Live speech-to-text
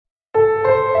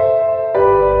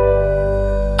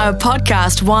A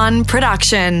Podcast One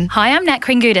production. Hi, I'm Nat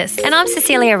Kringudis. And I'm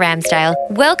Cecilia Ramsdale.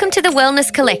 Welcome to the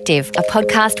Wellness Collective, a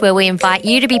podcast where we invite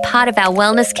you to be part of our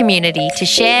wellness community to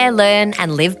share, learn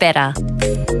and live better.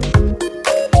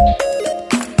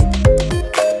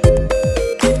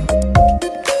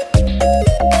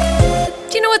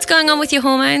 What's going on with your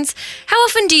hormones? How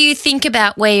often do you think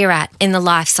about where you're at in the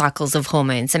life cycles of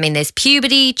hormones? I mean, there's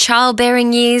puberty,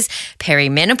 childbearing years,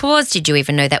 peri-menopause. Did you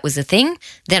even know that was a thing?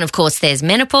 Then, of course, there's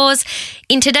menopause.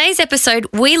 In today's episode,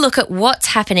 we look at what's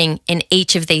happening in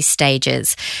each of these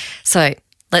stages. So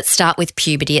let's start with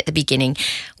puberty at the beginning.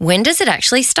 When does it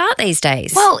actually start these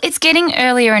days? Well, it's getting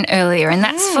earlier and earlier, and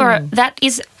that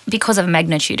is because of a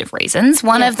magnitude of reasons.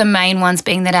 One of the main ones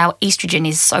being that our estrogen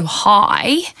is so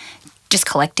high just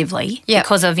collectively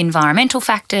because of environmental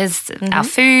factors, our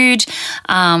food.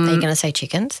 Are you going to say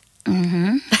chickens?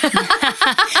 Mm-hmm.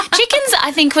 Chickens,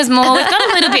 I think, was more, we've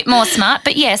got a little bit more smart,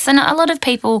 but yes, and a lot of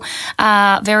people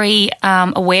are very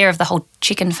aware of the whole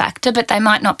chicken factor, but they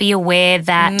might not be aware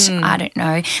that, I don't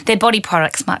know, their body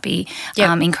products might be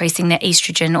increasing their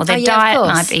estrogen, or their diet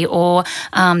might be, or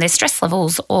their stress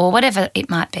levels, or whatever it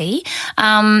might be.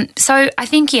 So I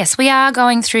think, yes, we are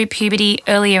going through puberty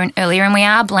earlier and earlier, and we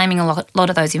are blaming a lot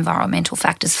of those environmental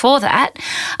factors for that.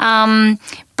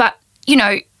 But, you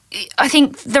know, I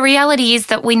think the reality is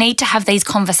that we need to have these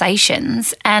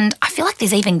conversations, and I feel like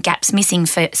there's even gaps missing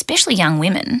for especially young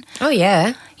women. Oh,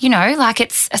 yeah. You know, like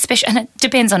it's especially, and it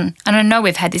depends on, and I know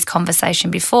we've had this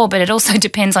conversation before, but it also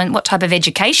depends on what type of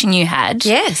education you had.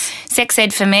 Yes. Sex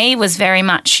ed for me was very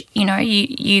much, you know,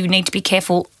 you need to be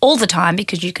careful all the time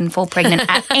because you can fall pregnant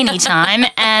at any time,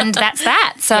 and that's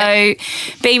that. So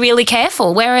be really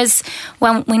careful. Whereas,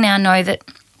 well, we now know that,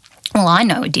 well, I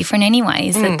know different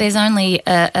anyways, that there's only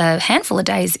a handful of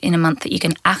days in a month that you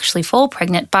can actually fall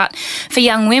pregnant. But for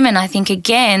young women, I think,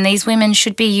 again, these women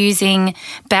should be using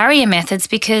barrier methods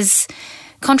because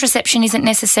contraception isn't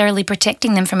necessarily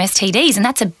protecting them from STDs, and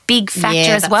that's a big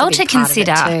factor as well to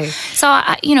consider. So,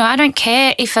 I don't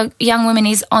care if a young woman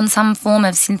is on some form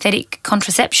of synthetic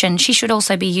contraception, she should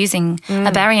also be using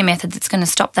a barrier method that's going to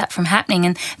stop that from happening,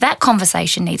 and that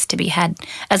conversation needs to be had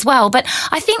as well. But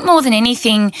I think more than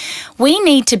anything, we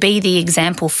need to be the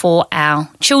example for our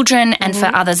children and for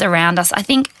others around us. I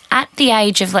think at the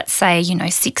age of, let's say,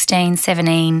 16,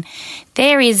 17,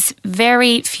 there is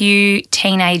very few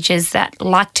teenagers that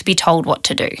like to be told what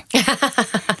to do.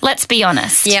 Let's be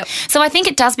honest. Yep. So I think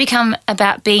it does become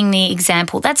about being the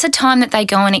example. That's a time that they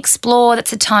go and explore.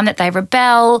 That's a time that they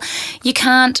rebel. You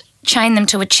can't chain them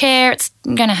to a chair. It's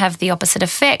going to have the opposite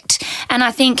effect. And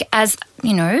I think as,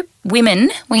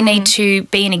 women, we need to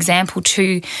be an example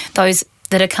to those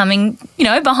that are coming,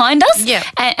 behind us. Yeah.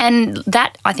 And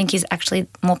that, I think, is actually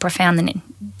more profound than,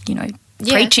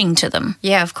 preaching to them.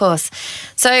 Yeah, of course.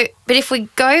 So, but if we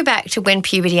go back to when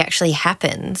puberty actually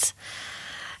happens,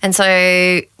 and so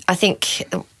I think,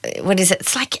 what is it?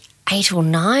 It's like 8 or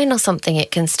 9 or something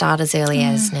it can start as early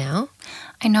as now.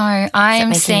 I know. I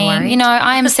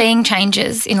am seeing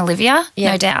changes in Olivia,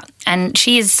 no doubt. And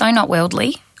she is so not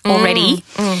worldly already.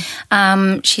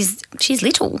 She's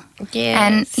little. Yeah.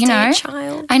 And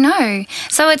child. I know.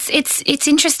 So it's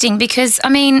interesting because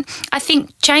I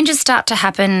think changes start to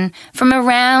happen from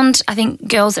around, I think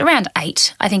girls around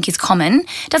 8, I think is common.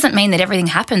 Doesn't mean that everything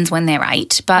happens when they're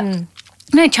 8, but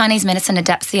Chinese medicine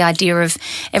adapts the idea of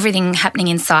everything happening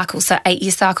in cycles. So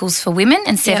 8-year cycles for women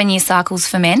and 7-year cycles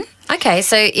for men. Okay,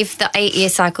 so if the 8-year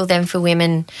cycle then for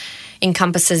women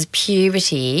encompasses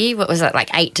puberty, what was that, like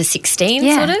 8 to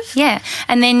 16 sort of? Yeah.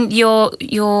 And then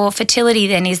your fertility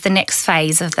then is the next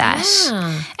phase of that.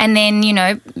 And then,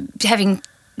 having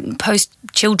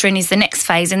post-children is the next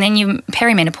phase, and then you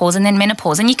peri-menopause and then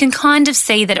menopause. And you can kind of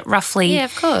see that it roughly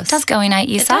does go in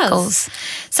 8-year cycles.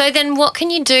 So then what can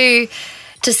you do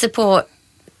to support,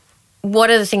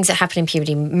 what are the things that happen in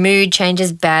puberty? Mood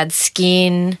changes, bad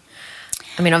skin.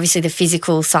 Obviously the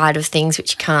physical side of things,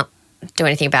 which you can't do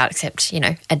anything about except,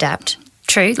 adapt.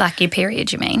 True, like your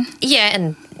period, you mean? Yeah,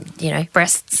 and,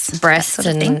 breasts sort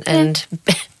of and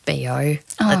BO,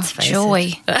 let's face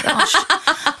joy. it. Gosh.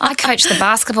 I coach the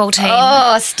basketball team.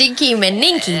 Oh, stinky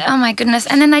maninky. Oh, my goodness.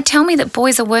 And then they tell me that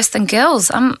boys are worse than girls.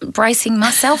 I'm bracing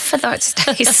myself for those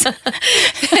days.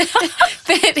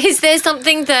 But is there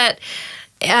something that,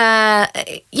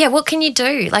 what can you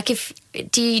do? Like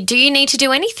do you need to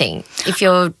do anything if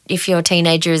your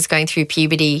teenager is going through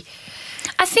puberty?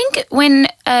 I think when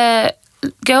a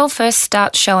girl first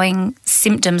starts showing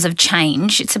symptoms of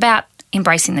change, it's about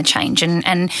embracing the change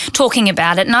and talking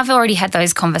about it. And I've already had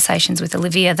those conversations with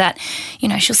Olivia that,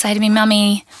 she'll say to me,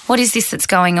 Mummy, what is this that's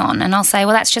going on? And I'll say,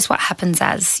 well, that's just what happens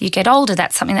as you get older.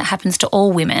 That's something that happens to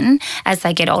all women as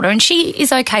they get older. And she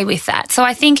is okay with that. So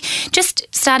I think just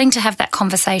starting to have that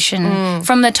conversation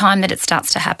from the time that it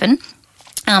starts to happen,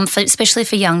 especially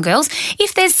for young girls,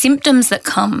 if there's symptoms that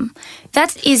come,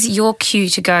 that is your cue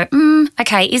to go,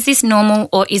 okay, is this normal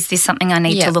or is this something I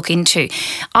need to look into?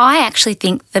 I actually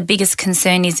think the biggest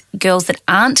concern is girls that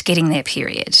aren't getting their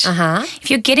period. If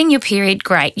you're getting your period,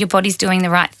 great, your body's doing the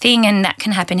right thing, and that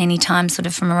can happen any time sort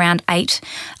of from around 8,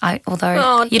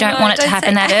 although you don't want it to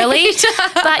happen that early.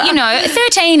 But,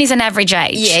 13 is an average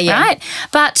age, right?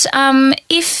 But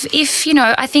if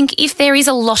I think if there is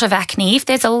a lot of acne, if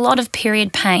there's a lot of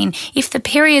period pain, if the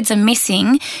periods are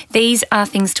missing, these are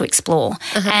things to explore.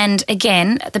 And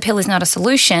again, the pill is not a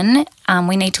solution.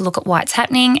 We need to look at why it's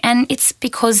happening, and it's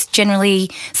because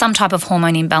generally some type of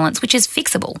hormone imbalance, which is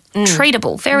fixable,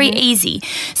 treatable, very easy.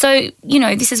 So,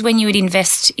 this is when you would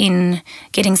invest in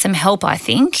getting some help, I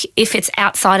think, if it's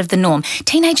outside of the norm.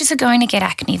 Teenagers are going to get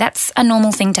acne. That's a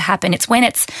normal thing to happen. It's when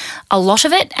it's a lot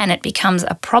of it and it becomes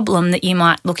a problem that you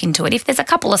might look into it. If there's a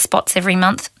couple of spots every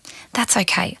month, that's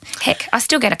okay. Heck, I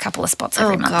still get a couple of spots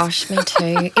every month. Oh, gosh, me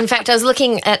too. In fact, I was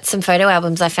looking at some photo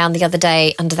albums I found the other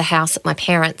day under the house at my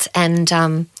parents', and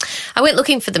I went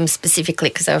looking for them specifically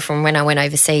because they were from when I went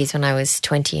overseas when I was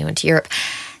 20. I went to Europe.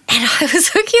 And I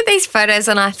was looking at these photos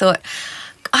and I thought,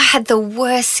 I had the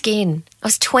worst skin. I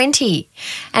was 20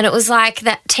 and it was like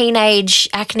that teenage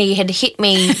acne had hit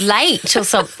me late or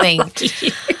something.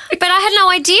 But I had no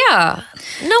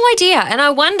idea. And I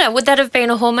wonder, would that have been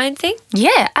a hormone thing?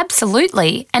 Yeah,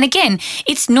 absolutely. And again,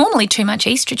 it's normally too much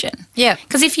estrogen. Yeah.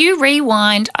 Because if you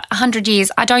rewind 100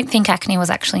 years, I don't think acne was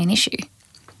actually an issue.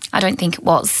 I don't think it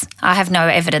was. I have no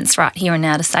evidence right here and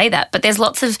now to say that. But there's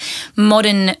lots of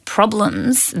modern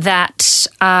problems that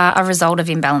are a result of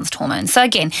imbalanced hormones. So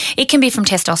again, it can be from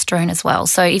testosterone as well.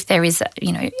 So if there is,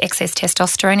 excess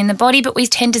testosterone in the body, but we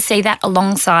tend to see that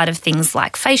alongside of things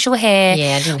like facial hair,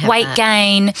 weight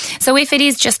gain. So if it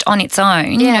is just on its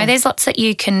own, there's lots that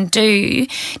you can do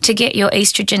to get your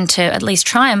estrogen to at least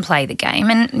try and play the game.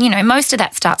 And, most of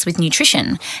that starts with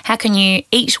nutrition. How can you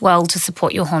eat well to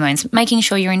support your hormones? Making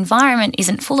sure your environment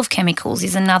isn't full of chemicals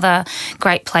is another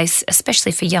great place,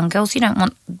 especially for young girls. You don't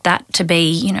want that to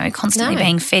be, constantly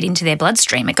being fed into their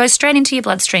bloodstream. It goes straight into your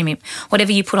bloodstream,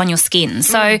 whatever you put on your skin.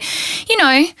 So,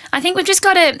 I think we've just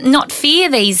got to not fear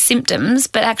these symptoms,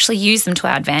 but actually use them to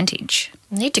our advantage.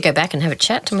 I need to go back and have a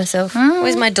chat to myself.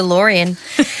 Where's my DeLorean?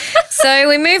 So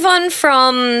we move on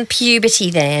from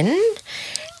puberty then,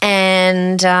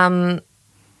 and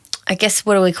I guess,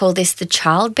 what do we call this, the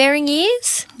childbearing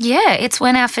years? Yeah, it's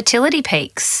when our fertility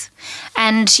peaks.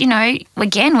 And,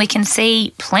 again, we can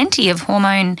see plenty of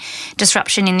hormone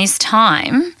disruption in this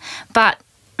time, but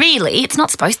really it's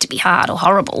not supposed to be hard or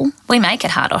horrible. We make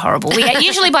it hard or horrible.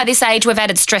 Usually by this age we've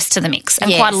added stress to the mix,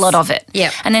 and quite a lot of it.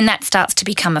 Yep. And then that starts to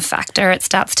become a factor. It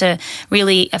starts to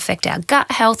really affect our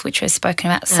gut health, which we've spoken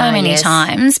about so many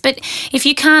times. But if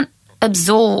you can't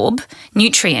absorb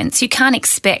nutrients, you can't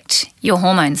expect your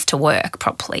hormones to work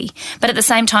properly. But at the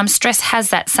same time, stress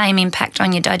has that same impact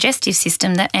on your digestive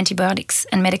system that antibiotics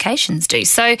and medications do.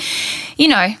 So,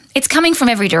 it's coming from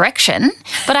every direction.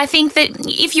 But I think that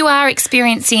if you are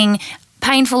experiencing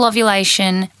painful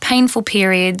ovulation, painful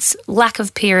periods, lack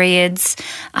of periods,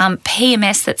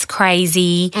 PMS that's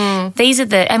crazy. These are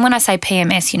and when I say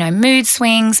PMS, mood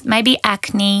swings, maybe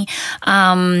acne,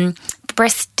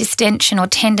 breast distension or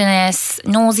tenderness,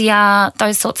 nausea,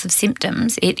 those sorts of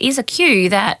symptoms, it is a cue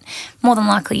that more than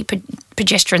likely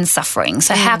progesterone's suffering.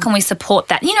 So how can we support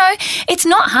that? It's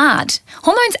not hard.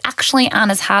 Hormones actually aren't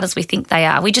as hard as we think they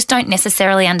are. We just don't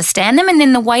necessarily understand them. And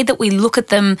then the way that we look at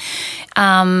them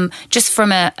just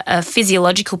from a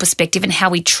physiological perspective and how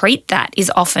we treat that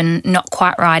is often not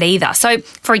quite right either. So,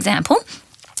 for example,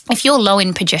 if you're low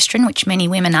in progesterone, which many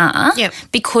women are,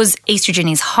 because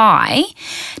estrogen is high,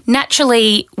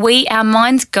 naturally our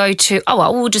minds go to,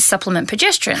 we'll just supplement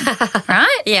progesterone,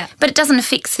 right? Yeah. But it doesn't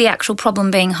fix the actual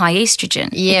problem being high estrogen.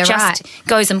 Yeah, it just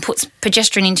goes and puts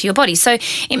progesterone into your body. So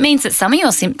it means that some of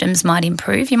your symptoms might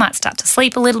improve. You might start to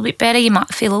sleep a little bit better. You might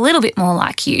feel a little bit more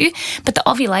like you, but the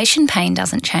ovulation pain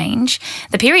doesn't change.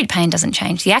 The period pain doesn't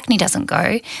change. The acne doesn't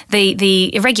go.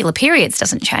 The irregular periods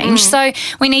doesn't change. So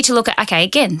we need to look at,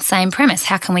 again, same premise.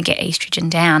 How can we get estrogen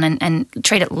down and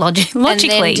treat it logically? And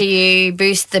then do you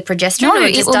boost the progesterone? No,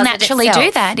 it will naturally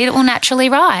do that. It will naturally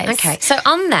rise. Okay. So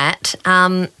on that,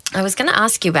 I was going to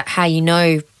ask you about how you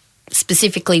know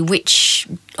specifically which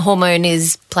hormone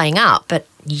is playing up, but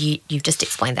you've just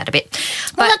explained that a bit.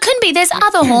 But well, it could be. There's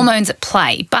other hormones at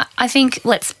play, but I think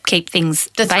let's keep things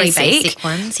the basic. Three basic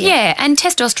ones. Yeah, and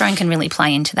testosterone can really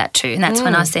play into that too. And that's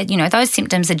when I said, those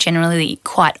symptoms are generally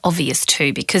quite obvious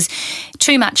too, because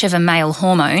too much of a male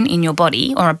hormone in your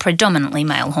body, or a predominantly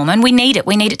male hormone, we need it.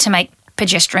 We need it to make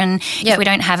progesterone. If we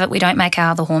don't have it, we don't make our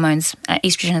other hormones,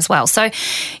 estrogen as well. So,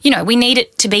 we need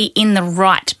it to be in the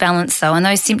right balance though, and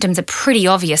those symptoms are pretty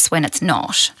obvious when it's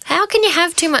not. How can you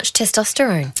have too much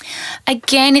testosterone?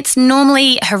 Again, it's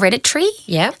normally hereditary.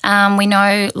 Yeah. We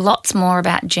know lots more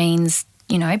about genes,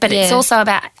 but it's also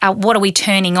about what are we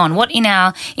turning on? What in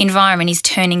our environment is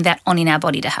turning that on in our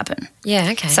body to happen? Yeah,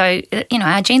 okay. So,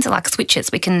 our genes are like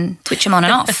switches. We can switch them on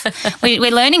and off.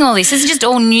 We're learning all this. This is just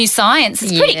all new science.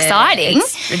 It's pretty exciting.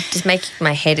 It's just making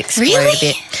my head explode Really? a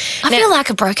bit. I feel like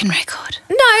a broken record.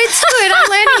 No, it's good. I'm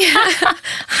learning.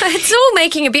 It's all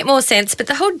making a bit more sense, but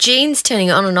the whole genes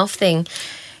turning on and off thing,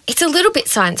 it's a little bit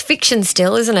science fiction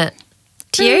still, isn't it?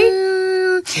 To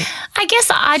you? I guess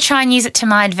I try and use it to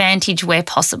my advantage where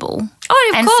possible.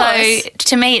 Oh, of course. So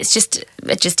to me, it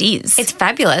just is. It's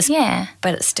fabulous. Yeah.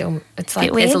 But it's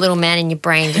like there's a little man in your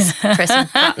brain just pressing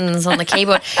buttons on the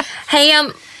keyboard. Hey,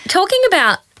 talking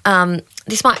about,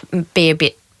 this might be a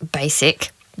bit basic,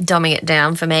 dumbing it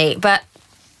down for me, but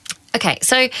okay,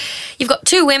 so you've got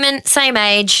two women, same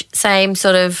age, same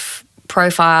sort of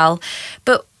profile,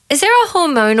 but is there a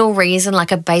hormonal reason,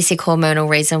 like a basic hormonal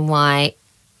reason why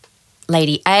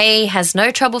Lady A has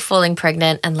no trouble falling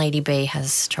pregnant and Lady B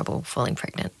has trouble falling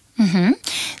pregnant? Mm-hmm.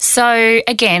 So,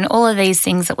 again, all of these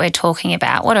things that we're talking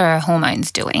about, what are our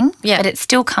hormones doing? Yeah. But it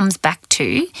still comes back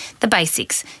to the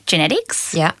basics.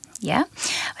 Genetics. Yeah. Yeah.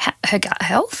 Her gut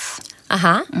health.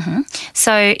 Uh-huh. Mm-hmm.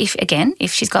 So,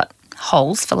 if she's got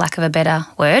holes, for lack of a better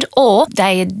word, or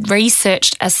they had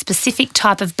researched a specific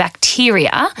type of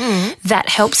bacteria that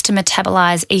helps to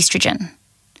metabolize estrogen.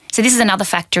 So this is another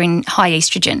factor in high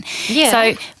estrogen. Yeah.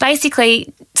 So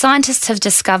basically, scientists have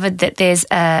discovered that there's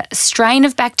a strain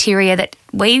of bacteria that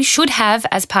we should have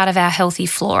as part of our healthy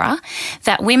flora,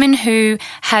 that women who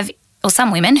have, or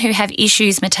some women who have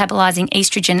issues metabolizing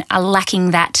estrogen are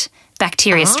lacking that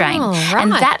bacteria strain. Right.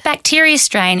 And that bacteria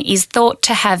strain is thought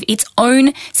to have its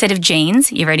own set of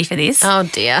genes, you ready for this? Oh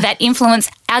dear. That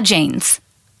influence our genes.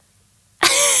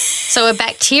 So a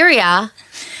bacteria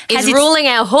is ruling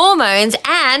our hormones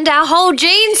and our whole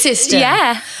gene system.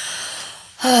 Yeah.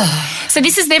 So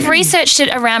they've researched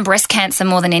it around breast cancer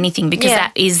more than anything, because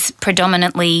that is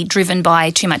predominantly driven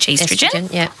by too much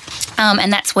estrogen. Yeah.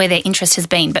 And that's where their interest has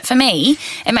been. But for me,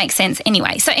 it makes sense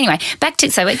anyway. So back to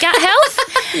gut health.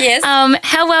 Yes.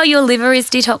 How well your liver is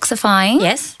detoxifying.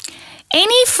 Yes.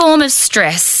 Any form of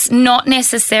stress, not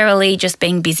necessarily just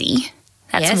being busy.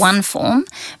 That's one form,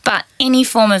 but any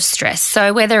form of stress.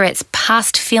 So whether it's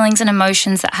past feelings and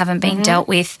emotions that haven't been dealt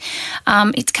with,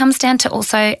 it comes down to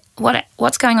also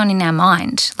what's going on in our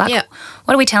mind. Like,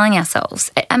 what are we telling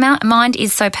ourselves? Our mind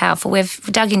is so powerful. We've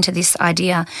dug into this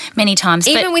idea many times.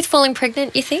 Even with falling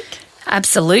pregnant, you think?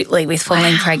 Absolutely, with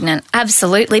falling pregnant.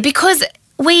 Absolutely, because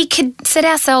we could set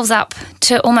ourselves up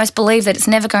to almost believe that it's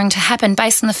never going to happen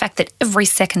based on the fact that every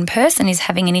second person is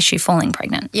having an issue falling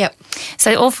pregnant. Yep.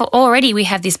 So already we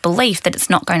have this belief that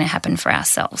it's not going to happen for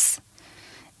ourselves.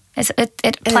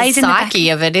 It plays in the psyche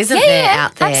of it, isn't there,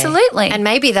 out there? Absolutely. And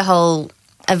maybe the whole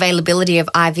availability of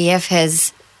IVF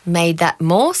has made that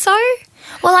more so?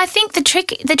 Well, I think the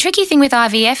tricky thing with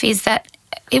IVF is that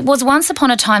it was once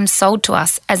upon a time sold to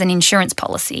us as an insurance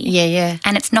policy. Yeah, yeah.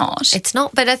 And it's not. It's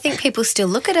not, but I think people still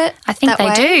look at it. I think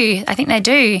they do. I think they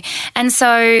do. And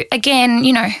so, again,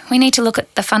 we need to look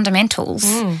at the fundamentals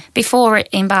before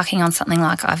embarking on something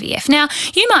like IVF. Now,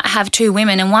 you might have two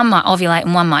women and one might ovulate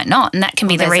and one might not, and that can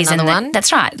be the reason.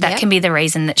 That's right. That can be the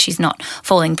reason that she's not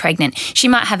falling pregnant. She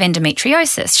might have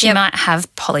endometriosis. She might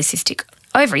have polycystic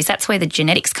ovaries. That's where the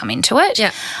genetics come into it.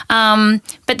 Yeah.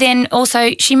 But then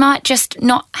also she might just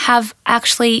not have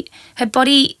her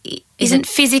body isn't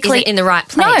physically in the right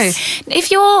place. No.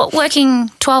 If you're working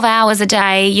 12 hours a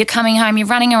day, you're coming home, you're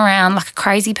running around like a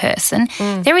crazy person,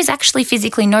 there is actually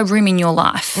physically no room in your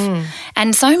life.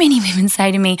 And so many women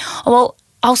say to me, oh, well,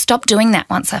 I'll stop doing that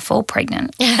once I fall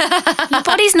pregnant. Your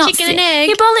body's not chicken and egg.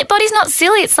 Your body's not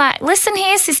silly. It's like, listen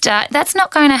here, sister, that's not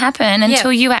going to happen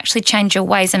until you actually change your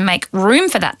ways and make room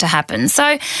for that to happen.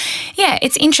 So, yeah,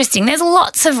 it's interesting. There's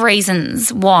lots of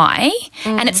reasons why,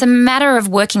 and it's a matter of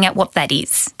working out what that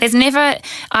is. There's never,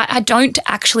 I don't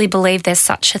actually believe there's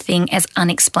such a thing as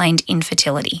unexplained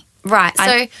infertility. Right.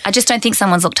 So I just don't think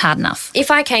someone's looked hard enough. If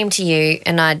I came to you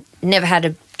and I'd never had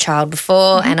a child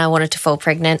before and I wanted to fall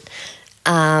pregnant,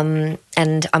 and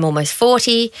I'm almost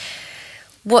 40,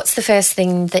 what's the first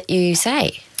thing that you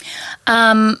say?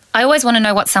 I always want to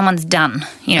know what someone's done.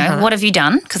 You know, what have you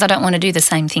done? Because I don't want to do the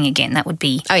same thing again. That would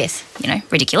be,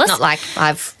 ridiculous. Not like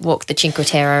I've walked the Cinque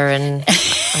Terre and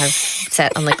I've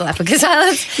sat on the Galapagos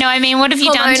Islands. No, I mean, what have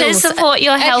you done to support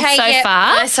your health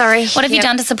far? Sorry. What have you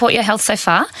done to support your health so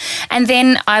far? And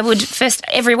then I would first,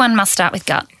 everyone must start with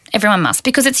gut. Everyone must,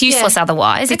 because it's useless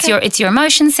otherwise. Okay. It's your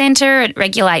emotion centre. It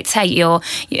regulates how your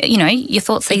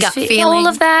thoughts, your gut feeling, all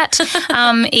of that.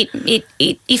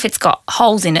 If it's got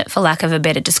holes in it, for lack of a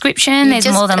better description,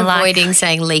 there's more than avoiding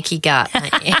saying leaky gut.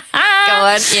 Aren't you? Go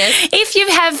on. Yes. If you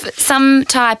have some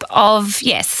type of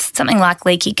something like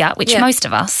leaky gut, which most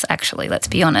of us actually, let's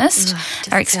be honest,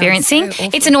 are experiencing, so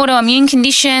it's an autoimmune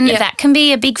condition that can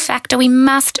be a big factor. We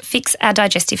must fix our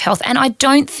digestive health, and I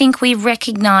don't think we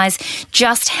recognise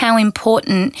just how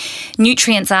important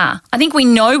nutrients are. I think we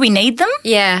know we need them,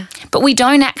 but we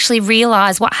don't actually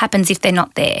realise what happens if they're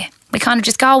not there. We kind of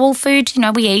just go, well, food,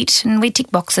 we eat and we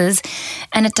tick boxes,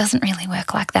 and it doesn't really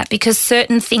work like that because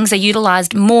certain things are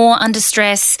utilised more under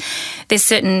stress. There's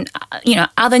certain,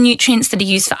 other nutrients that are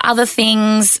used for other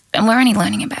things, and we're only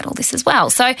learning about all this as well.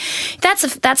 So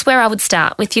that's where I would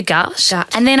start, with your gut.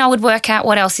 And then I would work out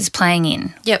what else is playing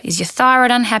in. Yep. Is your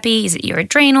thyroid unhappy? Is it your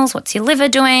adrenals? What's your liver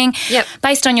doing? Yep.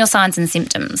 Based on your signs and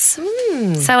symptoms.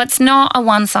 So it's not a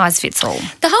one-size-fits-all.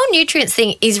 The whole nutrients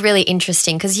thing is really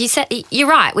interesting because you're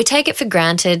right. We take it for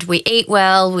granted. We eat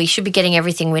well. We should be getting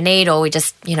everything we need, or we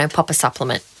just, pop a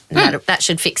supplement. That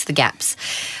should fix the gaps.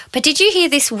 But did you hear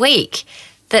this week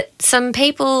that some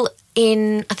people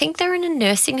I think they're in a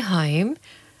nursing home,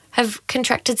 have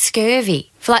contracted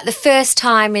scurvy for like the first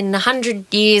time in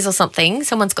 100 years or something?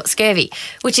 Someone's got scurvy,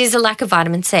 which is a lack of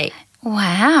vitamin C.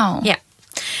 Wow. Yeah.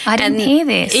 I didn't hear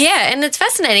this. Yeah, and it's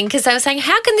fascinating because they were saying,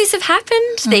 how can this have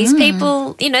happened? These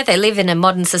people, they live in a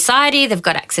modern society. They've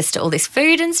got access to all this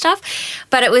food and stuff.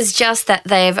 But it was just that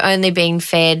they've only been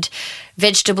fed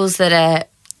vegetables that are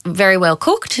very well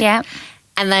cooked. Yeah.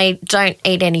 And they don't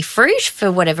eat any fruit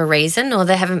for whatever reason, or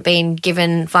they haven't been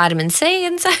given vitamin C,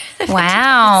 and so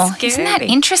wow, isn't that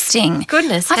interesting?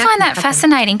 Goodness, I find that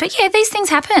fascinating. But yeah, these things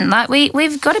happen. Like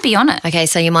we've got to be on it. Okay,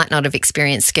 so you might not have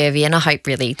experienced scurvy, and I hope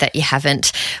really that you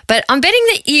haven't. But I'm betting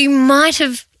that you might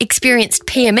have experienced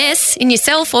PMS in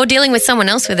yourself or dealing with someone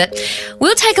else with it.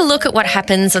 We'll take a look at what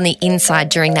happens on the inside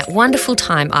during that wonderful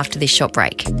time after this short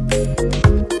break.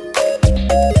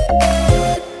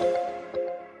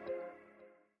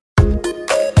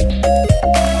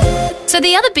 So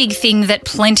the other big thing that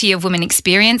plenty of women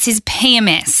experience is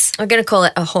PMS. I'm going to call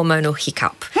it a hormonal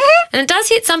hiccup. And it does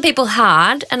hit some people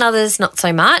hard and others not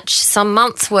so much. Some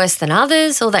months worse than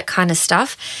others, all that kind of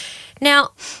stuff.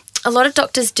 Now, a lot of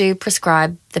doctors do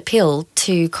prescribe the pill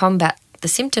to combat the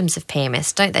symptoms of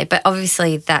PMS, don't they? But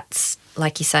obviously that's,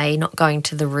 like you say, not going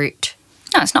to the root.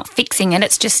 No, it's not fixing it.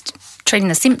 It's just treating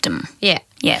the symptom. Yeah.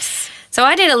 Yes. So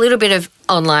I did a little bit of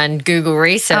online Google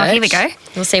research. Oh, here we go.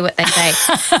 We'll see what they say.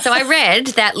 So I read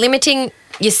that limiting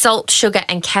your salt, sugar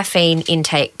and caffeine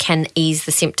intake can ease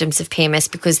the symptoms of PMS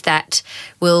because that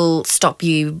will stop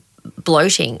you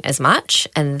bloating as much,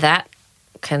 and that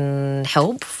can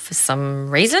help for some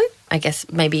reason. I guess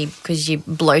maybe because you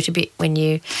bloat a bit when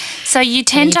you... So you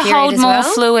tend to hold more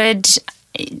fluid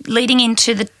leading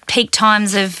into the peak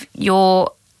times of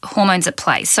your hormones at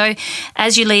play. So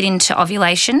as you lead into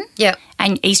ovulation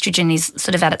and estrogen is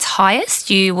sort of at its highest,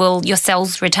 your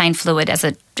cells retain fluid as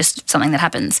just something that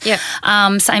happens.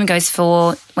 Same goes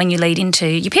for when you lead into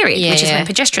your period, which is when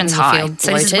progesterone's high.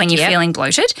 So this is when you're feeling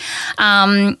bloated.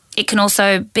 It can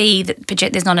also be that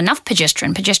there's not enough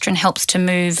progesterone. Progesterone helps to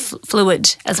move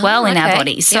fluid as well in our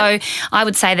body. So I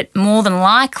would say that more than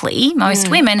likely most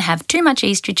women have too much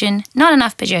estrogen, not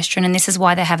enough progesterone, and this is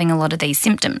why they're having a lot of these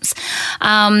symptoms.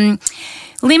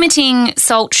 Limiting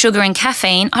salt, sugar and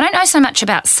caffeine. I don't know so much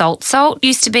about salt. Salt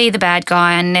used to be the bad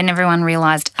guy, and then everyone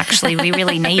realised actually we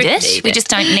really need it. We just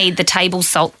don't need the table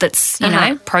salt that's,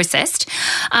 processed.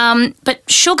 But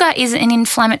sugar is an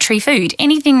inflammatory food.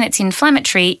 Anything that's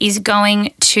inflammatory is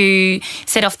going to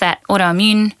set off that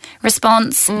autoimmune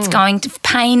response.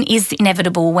 Pain is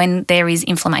inevitable when there is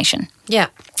inflammation. Yeah.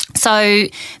 So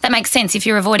that makes sense if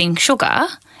you're avoiding sugar.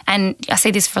 And I see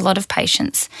this for a lot of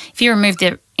patients. If you remove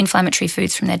the inflammatory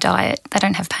foods from their diet, they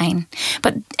don't have pain.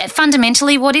 But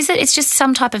fundamentally, what is it? It's just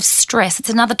some type of stress. It's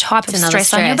another type of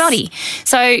stress on your body.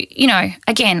 So,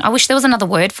 again, I wish there was another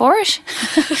word for it,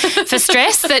 for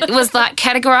stress that was like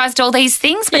categorised all these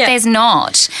things, but there's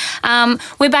not.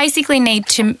 We basically need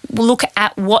to look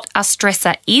at what a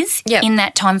stressor is in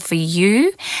that time for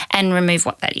you and remove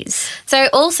what that is. So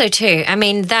also too, I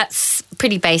mean, that's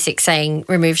pretty basic saying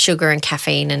remove sugar and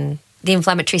caffeine and the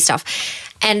inflammatory stuff.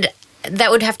 And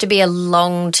that would have to be a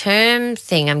long-term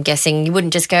thing, I'm guessing. You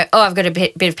wouldn't just go, I've got a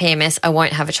bit of PMS, I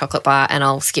won't have a chocolate bar and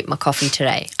I'll skip my coffee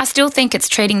today. I still think it's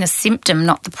treating the symptom,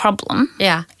 not the problem.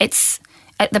 Yeah.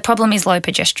 The problem is low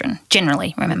progesterone,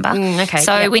 generally, remember? Okay.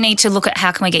 So we need to look at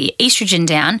how can we get your estrogen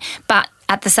down, but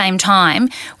at the same time,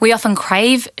 we often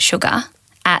crave sugar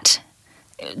at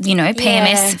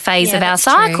PMS phase of our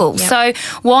cycle. Yep. So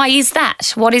why is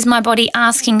that? What is my body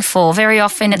asking for? Very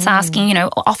often it's asking,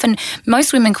 often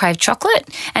most women crave chocolate,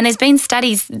 and there's been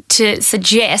studies to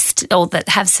suggest, or that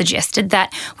have suggested,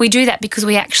 that we do that because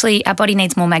our body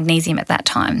needs more magnesium at that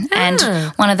time. And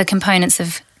one of the components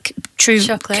of true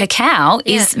chocolate. Cacao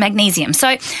is magnesium.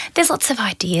 So there's lots of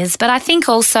ideas, but I think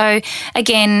also,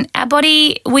 again, our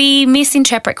body, we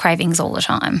misinterpret cravings all the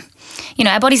time.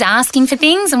 Our body's asking for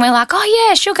things and we're like, oh,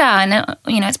 yeah, sugar. And,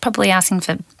 it's probably asking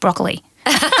for broccoli.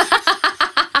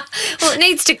 Well, it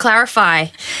needs to clarify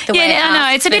the way I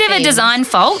know. It's a bit of a design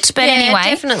fault, but anyway.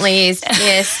 It definitely is.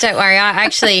 Yes, don't worry. I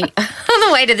actually, on the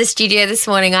way to the studio this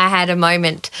morning, I had a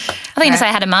moment. I think you going to say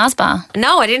I had a Mars bar.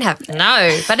 No, I didn't have,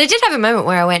 but I did have a moment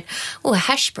where I went, a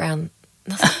hash brown.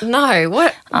 No,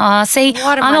 what? Oh, see,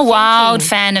 what am I'm I a wild thinking?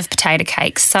 fan of potato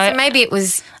cakes. So maybe it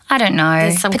was... I don't know.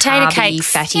 There's some potato carby,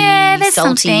 cakes, fatty, there's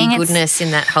salty something. goodness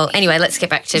in that whole... Anyway, let's get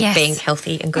back to Yes. being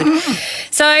healthy and good.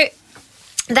 So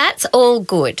that's all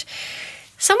good.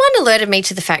 Someone alerted me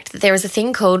to the fact that there is a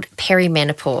thing called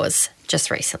peri-menopause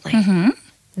just recently. Mm-hmm.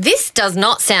 This does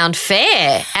not sound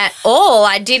fair at all.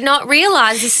 I did not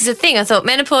realise this is a thing. I thought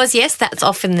menopause, yes, that's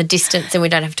off in the distance and we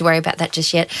don't have to worry about that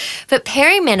just yet. But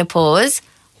peri-menopause,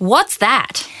 what's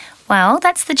that? Well,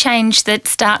 that's the change that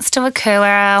starts to occur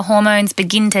where our hormones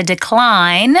begin to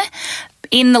decline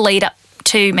in the lead up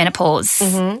to menopause.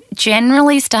 Mm-hmm.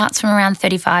 Generally starts from around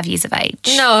 35 years of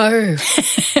age. No.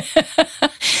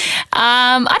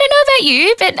 I don't know about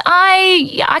you, but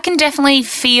I can definitely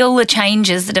feel the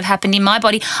changes that have happened in my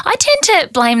body. I tend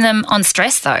to blame them on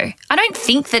stress, though. I don't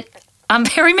think that I'm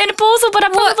perimenopausal, but I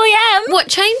probably am. What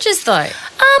changes, though?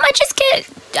 I just get,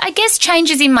 I guess,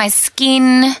 changes in my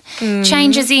skin,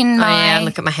 changes in my...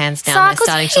 look at my hands down. cycles,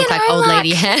 They're starting to look like old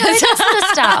lady hands. that sort of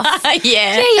stuff.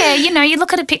 Yeah. Yeah. You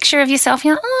look at a picture of yourself,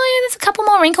 you're like, there's a couple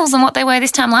more wrinkles than what they were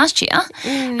this time last year,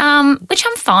 which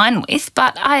I'm fine with,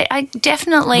 but I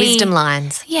definitely... Wisdom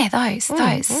lines. Yeah, those.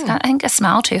 I think I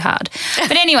smile too hard.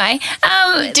 But anyway...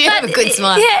 Do you have a good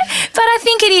smile? Yeah, but I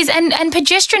think it is. And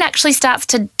progesterone actually starts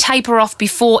to taper off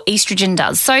before estrogen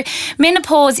does. So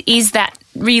menopause is that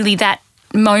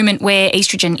moment where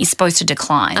estrogen is supposed to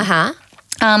decline.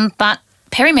 But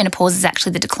perimenopause is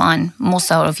actually the decline more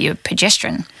so of your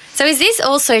progesterone. So is this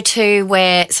also too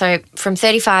where, so from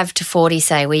 35 to 40,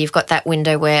 say, where you've got that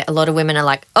window where a lot of women are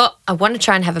like, I want to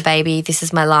try and have a baby, this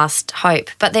is my last hope,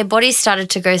 but their bodies started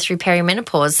to go through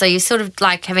perimenopause, so you're sort of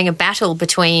like having a battle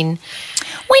between...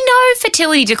 We know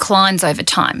fertility declines over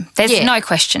time. There's no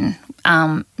question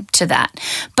to that.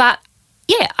 But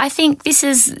yeah, I think this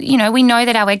is, we know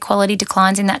that our egg quality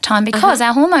declines in that time because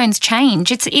our hormones change.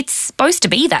 It's supposed to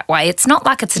be that way. It's not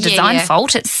like it's a design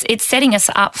fault. It's setting us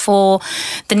up for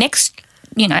the next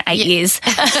 8 years,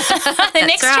 the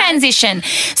next transition.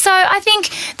 So I think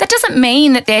that doesn't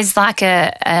mean that there's like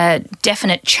a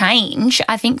definite change.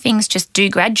 I think things just do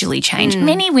gradually change.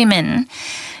 Many women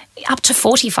up to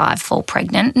 45 fall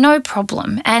pregnant, no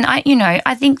problem. And I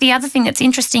think the other thing that's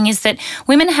interesting is that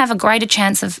women have a greater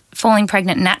chance of falling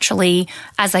pregnant naturally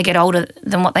as they get older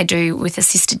than what they do with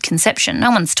assisted conception.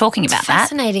 No one's talking about that.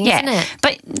 Fascinating, isn't it?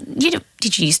 But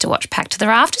did you used to watch Pack to the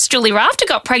Rafters? Julie Rafter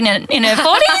got pregnant in her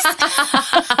 40s.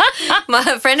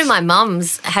 A friend of my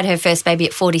mum's had her first baby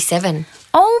at 47.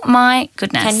 Oh, my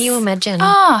goodness. Can you imagine?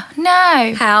 Oh,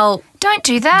 no. How... Don't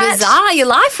do that. Bizarre your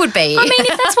life would be. I mean,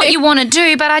 if that's what you want to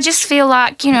do, but I just feel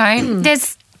like,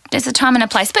 there's a time and a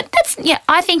place. But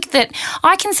I think that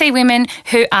I can see women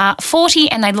who are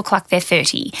 40 and they look like they're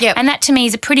 30. Yep. And that to me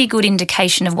is a pretty good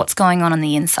indication of what's going on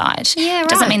the inside. Yeah, right. It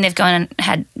doesn't mean they've gone and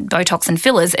had Botox and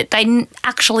fillers. They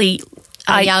actually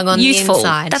are young on useful. The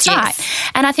inside. That's yes.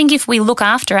 right. And I think if we look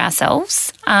after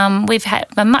ourselves, we've had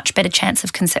a much better chance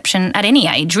of conception at any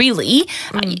age, really.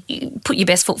 You put your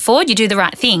best foot forward, you do the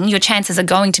right thing, your chances are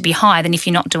going to be higher than if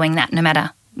you're not doing that, no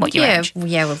matter what your age.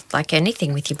 Yeah, well, like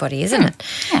anything with your body, isn't it?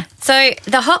 Yeah. So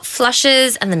the hot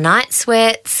flushes and the night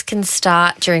sweats can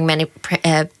start during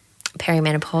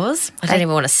perimenopause. I don't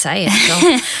even want to say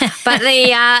it. But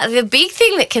the big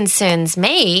thing that concerns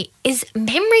me is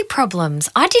memory problems.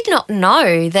 I did not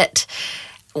know that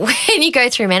when you go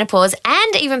through menopause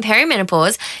and even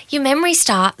perimenopause, your memory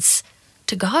starts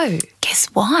to go. Guess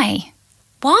why?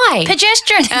 Why?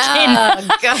 Progesterone again.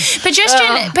 Oh, gosh.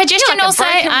 Progesterone like also,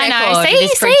 I know.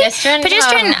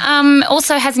 Progesterone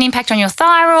also has an impact on your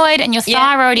thyroid, and your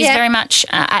thyroid is very much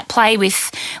at play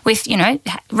with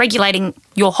regulating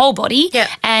your whole body. Yeah.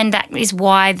 And that is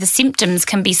why the symptoms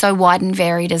can be so wide and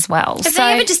varied as well. Have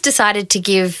they ever just decided to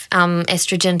give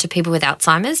estrogen to people with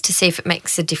Alzheimer's to see if it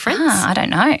makes a difference? I don't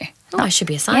know. Oh, I should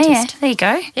be a scientist. Yeah, there you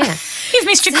go. Yeah. You've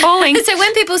missed your calling. So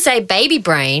when people say baby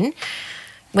brain,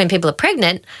 when people are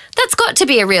pregnant, that's got to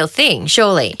be a real thing,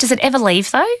 surely. Does it ever leave,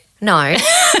 though? No.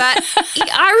 But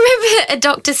I remember a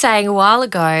doctor saying a while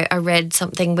ago, I read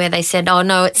something where they said, oh,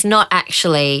 no, it's not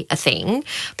actually a thing.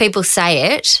 People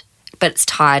say it, but it's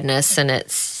tiredness and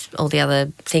it's all the other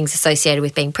things associated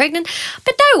with being pregnant.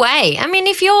 But no way. I mean,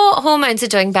 if your hormones are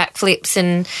doing backflips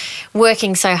and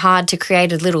working so hard to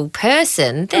create a little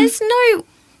person, there's no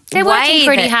They're way working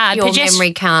pretty that hard. your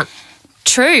memory can't.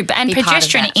 True, and be part of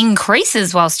progesterone that.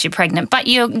 increases whilst you're pregnant, but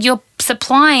you're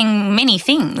supplying many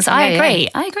things. I agree.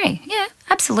 Yeah,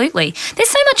 absolutely. There's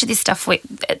so much of this stuff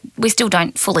we still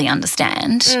don't fully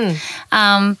understand.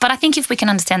 But I think if we can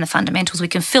understand the fundamentals, we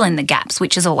can fill in the gaps,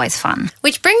 which is always fun.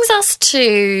 Which brings us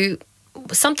to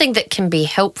something that can be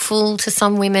helpful to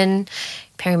some women,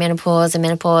 perimenopause and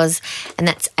menopause, and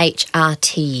that's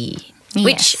HRT. Yes.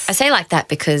 Which I say like that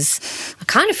because I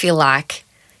kind of feel like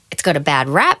it's got a bad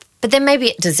rap, but then maybe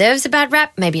it deserves a bad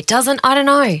rap, maybe it doesn't, I don't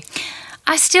know.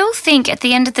 I still think at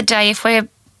the end of the day, if we're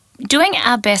doing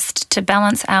our best to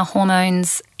balance our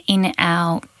hormones in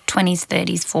our 20s,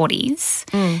 30s,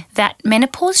 40s, that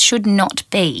menopause should not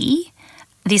be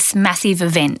this massive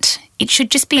event. It should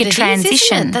just be a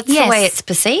transition. Isn't it? That's the way it's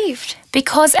perceived.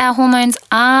 Because our hormones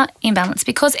are imbalanced,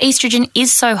 because estrogen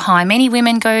is so high. Many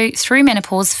women go through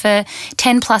menopause for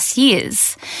 10 plus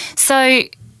years. So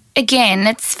again,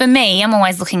 it's for me, I'm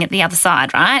always looking at the other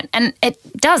side, right? And it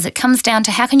comes down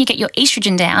to how can you get your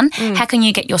estrogen down? How can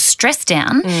you get your stress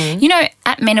down? You know,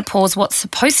 at menopause, what's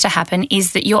supposed to happen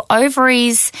is that your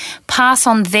ovaries pass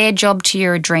on their job to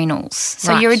your adrenals.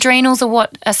 So your adrenals are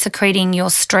what are secreting your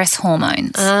stress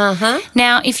hormones.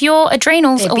 Now, if your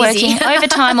adrenals are working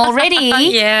overtime already,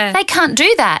 they can't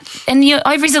do that. And your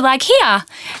ovaries are like, here, have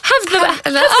the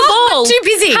ball. I'm too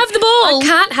busy. Have the ball. I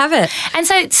can't have it. And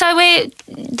so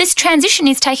this transition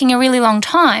is taking a really long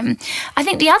time. I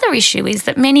think the other issue is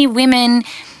that many women,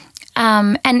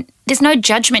 and there's no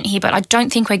judgment here, but I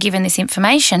don't think we're given this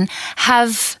information,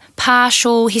 have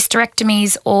partial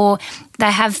hysterectomies or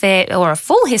they have or a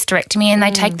full hysterectomy and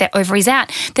they take their ovaries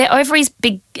out. Their ovaries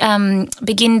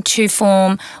begin to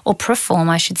form, or perform,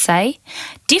 I should say,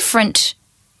 different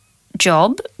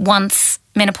job once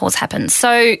menopause happens.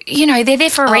 So, you know, they're there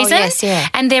for a reason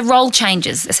and their role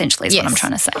changes, essentially, is what I'm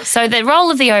trying to say. So the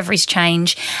role of the ovaries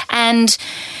change and,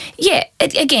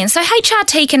 again, so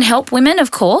HRT can help women,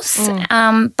 of course,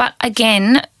 but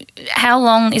again, how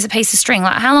long is a piece of string?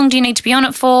 Like, how long do you need to be on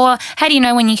it for? How do you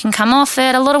know when you can come off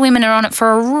it? A lot of women are on it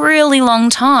for a really long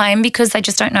time because they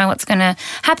just don't know what's going to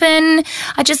happen.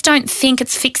 I just don't think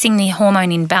it's fixing the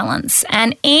hormone imbalance.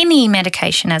 And any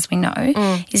medication, as we know,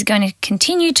 is going to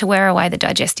continue to wear away the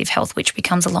digestive health, which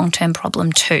becomes a long-term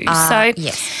problem too. You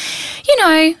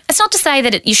know, it's not to say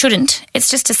that you shouldn't. It's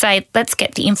just to say, let's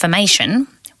get the information.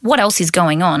 What else is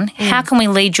going on? How can we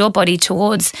lead your body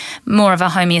towards more of a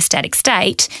homeostatic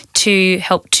state to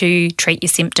help to treat your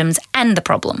symptoms and the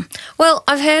problem? Well,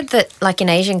 I've heard that, like in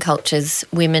Asian cultures,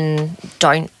 women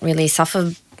don't really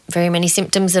suffer very many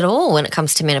symptoms at all when it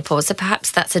comes to menopause. So perhaps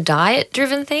that's a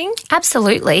diet-driven thing?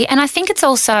 Absolutely. And I think it's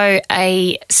also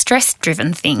a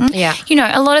stress-driven thing. Yeah. You know,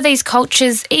 a lot of these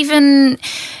cultures, even,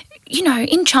 you know,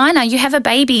 in China, you have a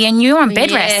baby and you're on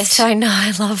bed rest. Yes, I know.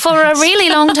 I love for a really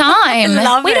long time.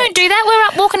 We don't do that. We're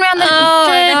up walking around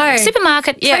the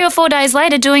supermarket 3 or 4 days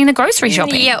later doing the grocery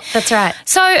shopping. Yep, that's right.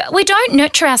 So we don't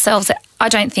nurture ourselves, I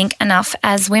don't think, enough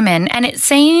as women. And it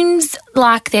seems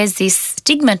like there's this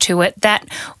stigma to it that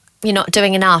you're not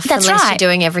doing enough unless you're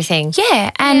doing everything.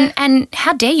 Yeah, and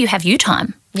how dare you have you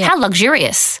time? Yeah. How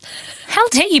luxurious. How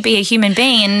dare you be a human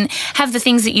being and have the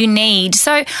things that you need?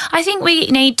 So I think we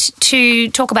need to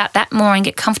talk about that more and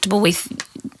get comfortable with,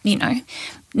 you know,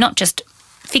 not just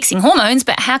fixing hormones,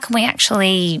 but how can we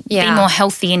actually be more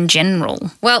healthy in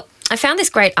general? Well, I found this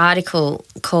great article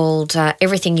called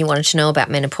Everything You Wanted to Know About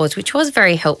Menopause, which was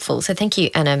very helpful. So thank you,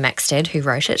 Anna Maxted, who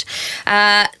wrote it.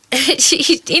 In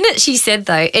it, she said,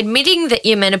 though, admitting that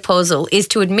you're menopausal is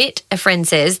to admit, a friend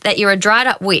says, that you're a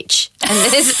dried-up witch and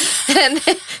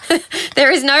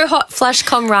there is no hot flush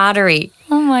camaraderie.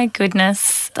 Oh, my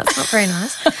goodness. That's not very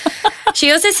nice.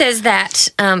 She also says that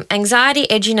anxiety,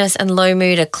 edginess and low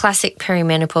mood are classic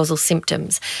perimenopausal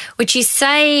symptoms, which you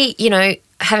say,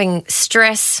 having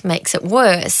stress makes it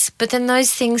worse, but then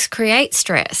those things create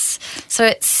stress. So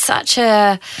it's such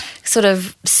a sort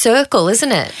of circle,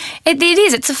 isn't it? It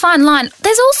is. It's a fine line.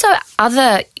 There's also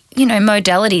other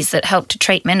modalities that help to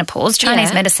treat menopause.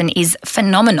 Chinese medicine is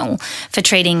phenomenal for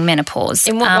treating menopause.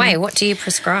 In what way? What do you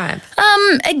prescribe?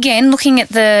 Again, looking at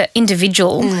the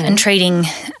individual and treating...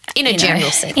 In a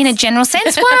general sense. In a general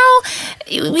sense.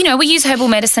 Well, we use herbal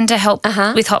medicine to help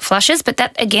with hot flushes, but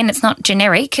that, again, it's not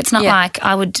generic. It's not like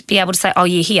I would be able to say, oh,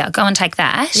 you're here, go and take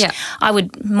that. Yeah. I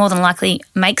would more than likely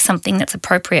make something that's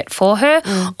appropriate for her,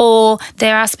 or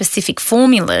there are specific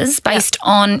formulas based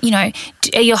on,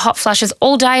 are your hot flushes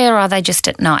all day or are they just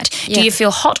at night? Yeah. Do you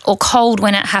feel hot or cold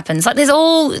when it happens? Like, there's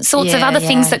all sorts of other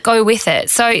things that go with it.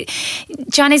 So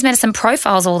Chinese medicine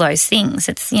profiles all those things.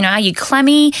 It's, are you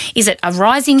clammy? Is it a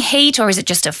rising heat or is it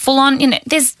just a full-on?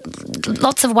 There's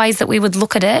lots of ways that we would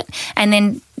look at it and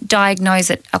then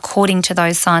diagnose it according to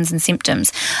those signs and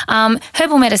symptoms.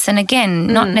 Herbal medicine, again,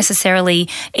 not necessarily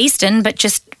Eastern, but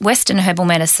just Western herbal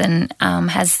medicine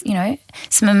has,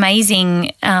 some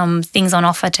amazing things on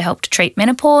offer to help to treat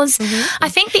menopause. I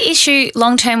think the issue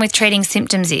long-term with treating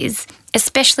symptoms is,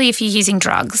 especially if you're using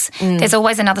drugs, there's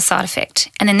always another side effect.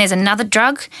 And then there's another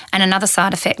drug and another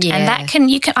side effect. Yeah. And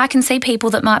that I can see people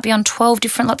that might be on 12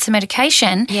 different lots of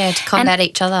medication. Yeah, to combat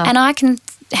each other. And I can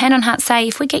hand on heart say,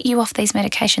 if we get you off these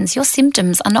medications, your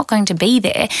symptoms are not going to be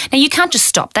there. Now, you can't just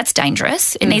stop. That's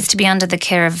dangerous. It needs to be under the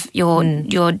care of your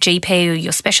GP or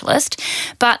your specialist.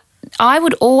 But I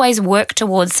would always work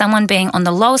towards someone being on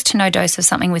the lowest to no dose of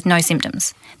something with no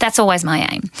symptoms. That's always my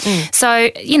aim. So,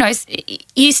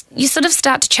 you sort of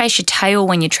start to chase your tail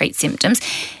when you treat symptoms.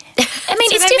 I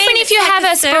mean, it's different if you have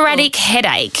a sporadic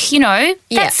headache,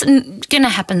 that's going to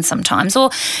happen sometimes.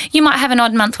 Or you might have an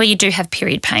odd month where you do have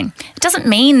period pain. It doesn't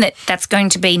mean that that's going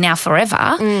to be now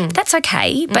forever. That's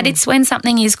okay, but it's when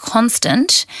something is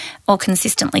constant or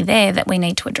consistently there that we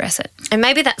need to address it. And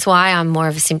maybe that's why I'm more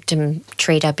of a symptom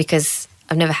treater, because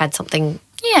I've never had something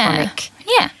chronic.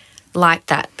 Yeah. Like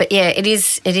that. But yeah, it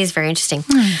is very interesting.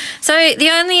 So the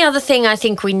only other thing I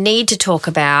think we need to talk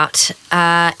about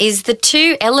is the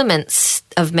two elements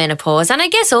of menopause, and I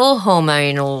guess all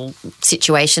hormonal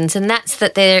situations, and that's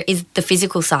that there is the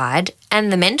physical side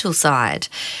and the mental side.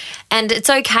 And it's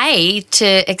okay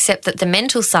to accept that the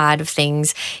mental side of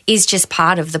things is just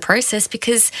part of the process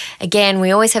because, again,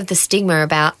 we always have the stigma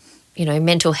about,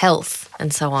 mental health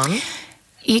and so on.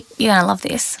 You're going to love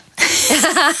this.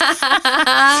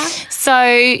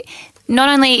 So not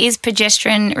only is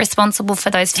progesterone responsible for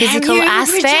those physical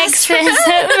aspects,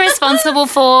 it's responsible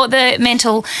for the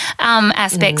mental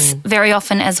aspects very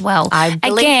often as well. I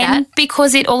believe that.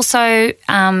 Because it also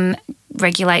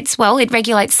regulates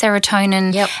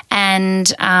serotonin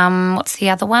and what's the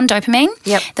other one? Dopamine,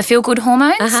 the feel-good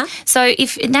hormones. So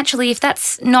if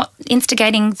that's not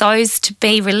instigating those to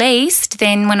be released,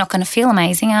 then we're not going to feel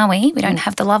amazing, are we? We don't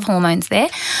have the love hormones there.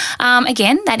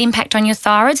 Again, that impact on your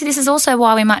thyroid. So this is also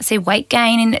why we might see weight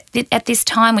gain at this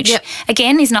time, which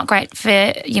again is not great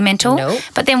for your mental. Nope.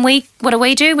 But then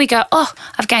what do? We go,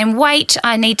 I've gained weight.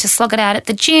 I need to slog it out at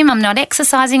the gym. I'm not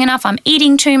exercising enough. I'm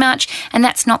eating too much. And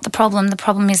that's not the problem. The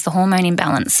problem is the hormone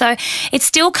imbalance. So it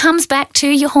still comes back to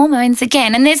your hormones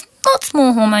again. And there's lots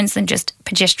more hormones than just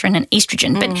progesterone and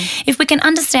estrogen. But if we can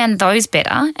understand those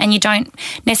better, and you don't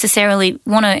necessarily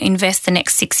want to invest the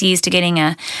next 6 years to getting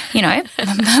a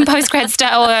postgrad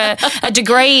or a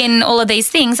degree in all of these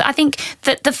things, I think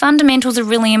that the fundamentals are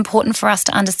really important for us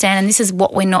to understand, and this is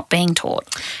what we're not being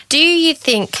taught. Do you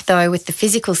think, though, with the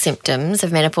physical symptoms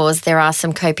of menopause, there are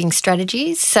some coping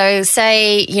strategies? So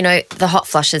say, the hot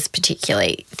flushes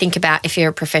particularly. Think about if you're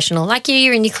a professional like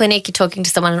you're in your clinic, you're talking to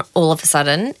someone and all of a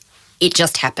sudden it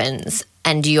just happens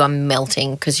and you are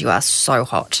melting because you are so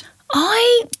hot.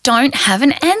 I don't have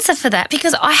an answer for that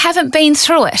because I haven't been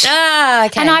through it.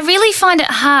 Okay. And I really find it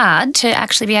hard to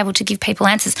actually be able to give people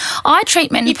answers. I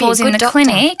treat menopause in the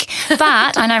clinic,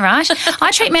 but I know, right?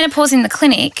 I treat menopause in the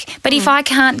clinic, but if I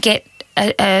can't get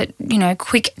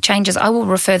quick changes, I will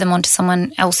refer them on to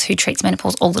someone else who treats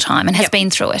menopause all the time and has been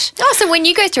through it. Oh, so when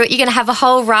you go through it, you're going to have a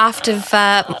whole raft of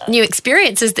new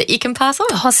experiences that you can pass on.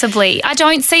 Possibly. I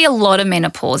don't see a lot of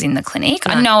menopause in the clinic.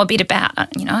 No. I know a bit about, I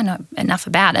know enough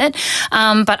about it,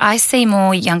 but I see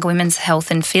more younger women's health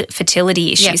and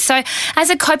fertility issues. Yep. So as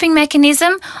a coping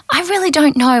mechanism, I really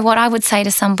don't know what I would say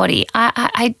to somebody.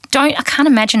 I can't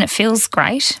imagine it feels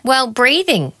great. Well,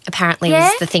 breathing apparently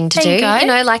is the thing to do.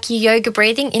 Like your yoga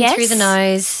breathing in through the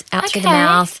nose, out through the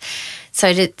mouth,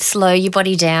 so to slow your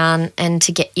body down and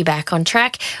to get you back on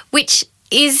track, which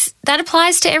that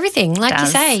applies to everything, like you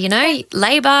say, you know,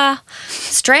 labour,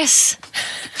 stress,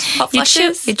 hot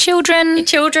flushes. Your children. Your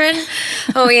children.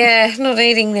 Oh, yeah, not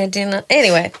eating their dinner.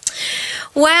 Anyway,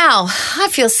 wow, I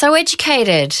feel so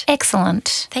educated.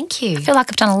 Excellent. Thank you. I feel like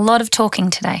I've done a lot of talking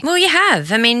today. Well, you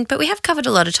have. I mean, but we have covered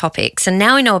a lot of topics, and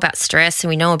now we know about stress and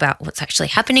we know about what's actually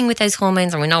happening with those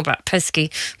hormones, and we know about pesky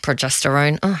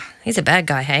progesterone. Oh, he's a bad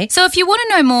guy, hey? So if you want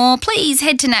to know more, please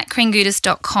head to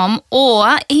natkringoudis.com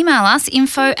or email us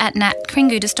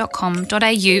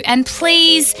info@natkringoudis.com.au, and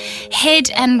please head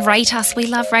and rate us. We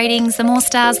love ratings. The more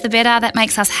stars, the better. That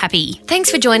makes us happy.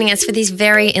 Thanks for joining us for this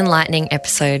very enlightening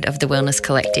episode of The Wellness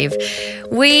Collective.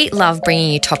 We love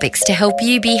bringing you topics to help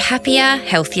you be happier,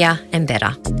 healthier and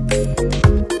better.